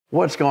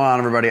What's going on,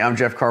 everybody? I'm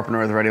Jeff Carpenter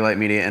with Ready Light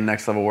Media and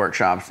Next Level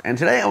Workshops. And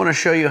today I want to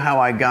show you how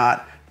I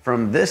got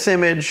from this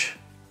image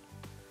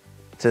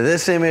to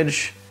this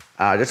image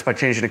just by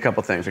changing a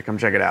couple things. So come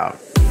check it out.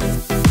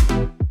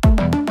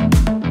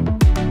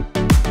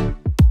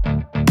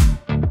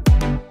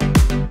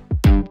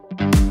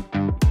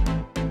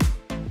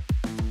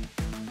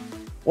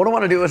 What I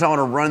want to do is I want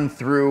to run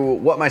through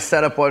what my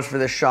setup was for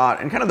this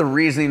shot and kind of the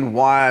reasoning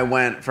why I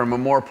went from a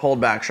more pulled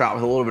back shot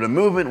with a little bit of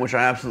movement, which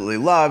I absolutely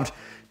loved,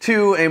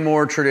 to a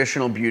more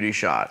traditional beauty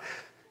shot.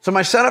 So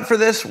my setup for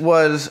this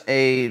was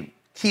a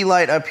key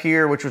light up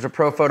here, which was a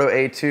Profoto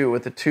A2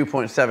 with a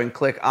 2.7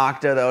 click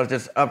octa that was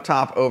just up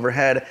top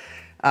overhead,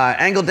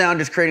 angled down,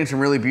 just creating some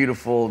really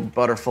beautiful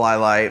butterfly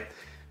light.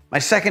 My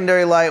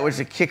secondary light was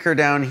a kicker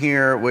down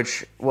here,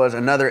 which was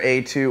another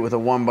A2 with a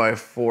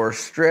 1x4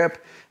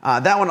 strip.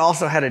 That one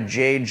also had a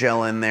jade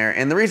gel in there.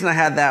 And the reason I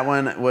had that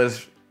one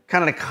was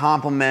kind of to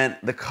complement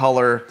the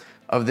color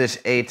of this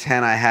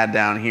A10 I had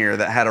down here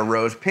that had a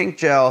rose pink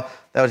gel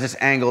that was just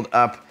angled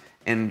up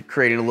and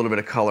creating a little bit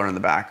of color in the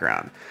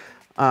background.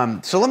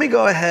 So let me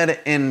go ahead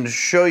and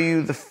show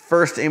you the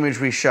first image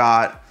we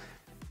shot.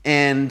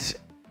 And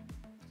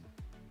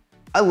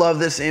I love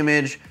this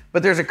image,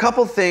 but there's a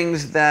couple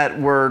things that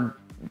were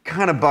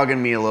kind of bugging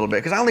me a little bit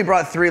because I only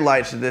brought 3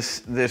 lights to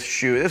this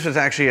shoot. This was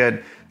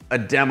actually a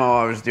demo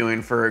I was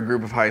doing for a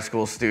group of high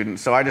school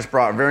students. So I just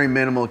brought a very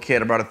minimal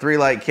kit. I brought a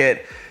 3-light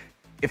kit.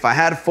 If I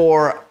had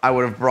 4, I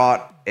would have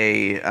brought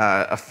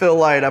a fill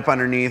light up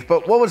underneath.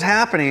 But what was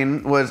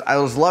happening was I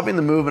was loving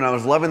the movement. I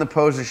was loving the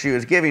poses she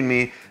was giving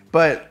me.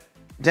 But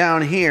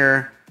down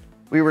here,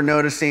 we were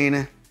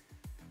noticing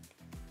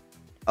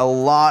a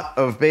lot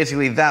of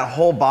basically that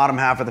whole bottom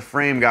half of the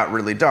frame got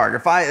really dark.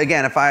 If I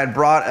had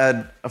brought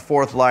a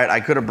 4th light,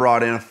 I could have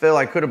brought in a fill.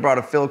 I could have brought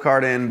a fill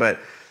card in, but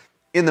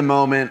in the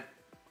moment,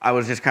 I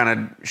was just kind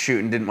of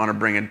shooting, didn't want to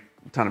bring a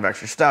ton of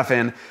extra stuff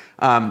in.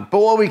 But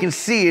what we can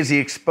see is the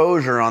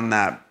exposure on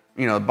that,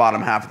 the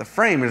bottom half of the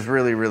frame is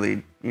really,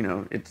 really,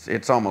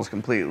 it's almost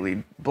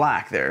completely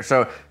black there.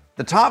 So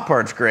the top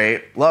part's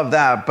great, love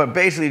that, but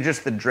basically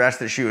just the dress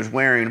that she was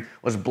wearing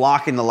was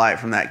blocking the light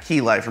from that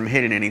key light from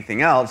hitting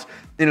anything else,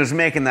 and it was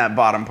making that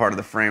bottom part of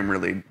the frame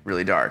really,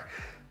 really dark.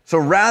 So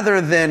rather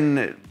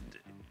than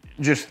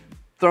just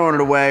throwing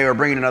it away or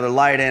bringing another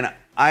light in,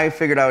 I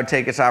figured I would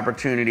take this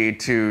opportunity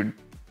to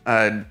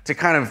kind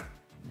of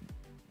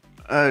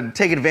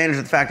take advantage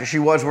of the fact that she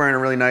was wearing a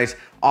really nice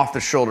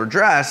off-the-shoulder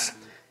dress,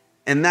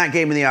 and that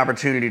gave me the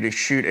opportunity to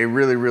shoot a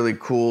really, really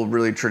cool,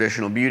 really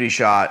traditional beauty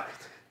shot.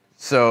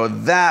 So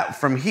that,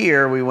 from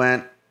here, we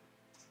went,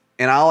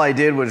 and all I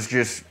did was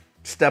just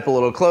step a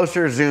little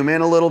closer, zoom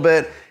in a little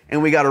bit,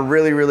 and we got a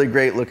really, really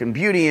great looking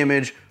beauty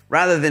image.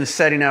 Rather than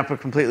setting up a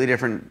completely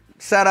different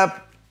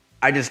setup,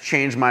 I just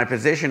changed my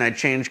position, I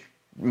changed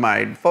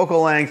my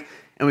focal length,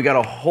 and we got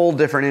a whole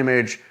different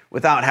image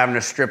without having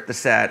to strip the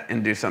set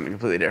and do something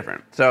completely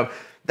different. So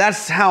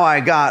that's how I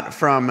got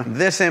from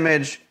this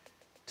image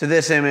to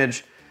this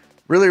image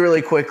really,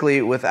 really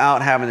quickly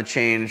without having to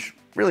change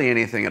really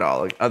anything at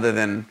all other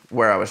than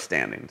where I was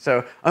standing.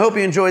 So I hope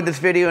you enjoyed this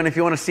video, and if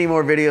you want to see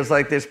more videos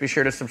like this, be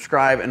sure to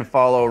subscribe and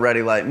follow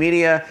Ready Light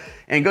Media,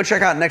 and go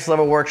check out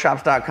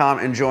nextlevelworkshops.com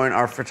and join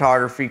our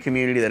photography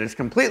community that is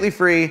completely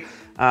free.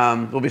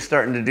 We'll be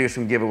starting to do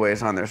some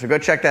giveaways on there. So go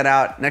check that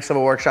out,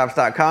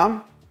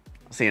 nextlevelworkshops.com.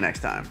 I'll see you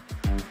next time.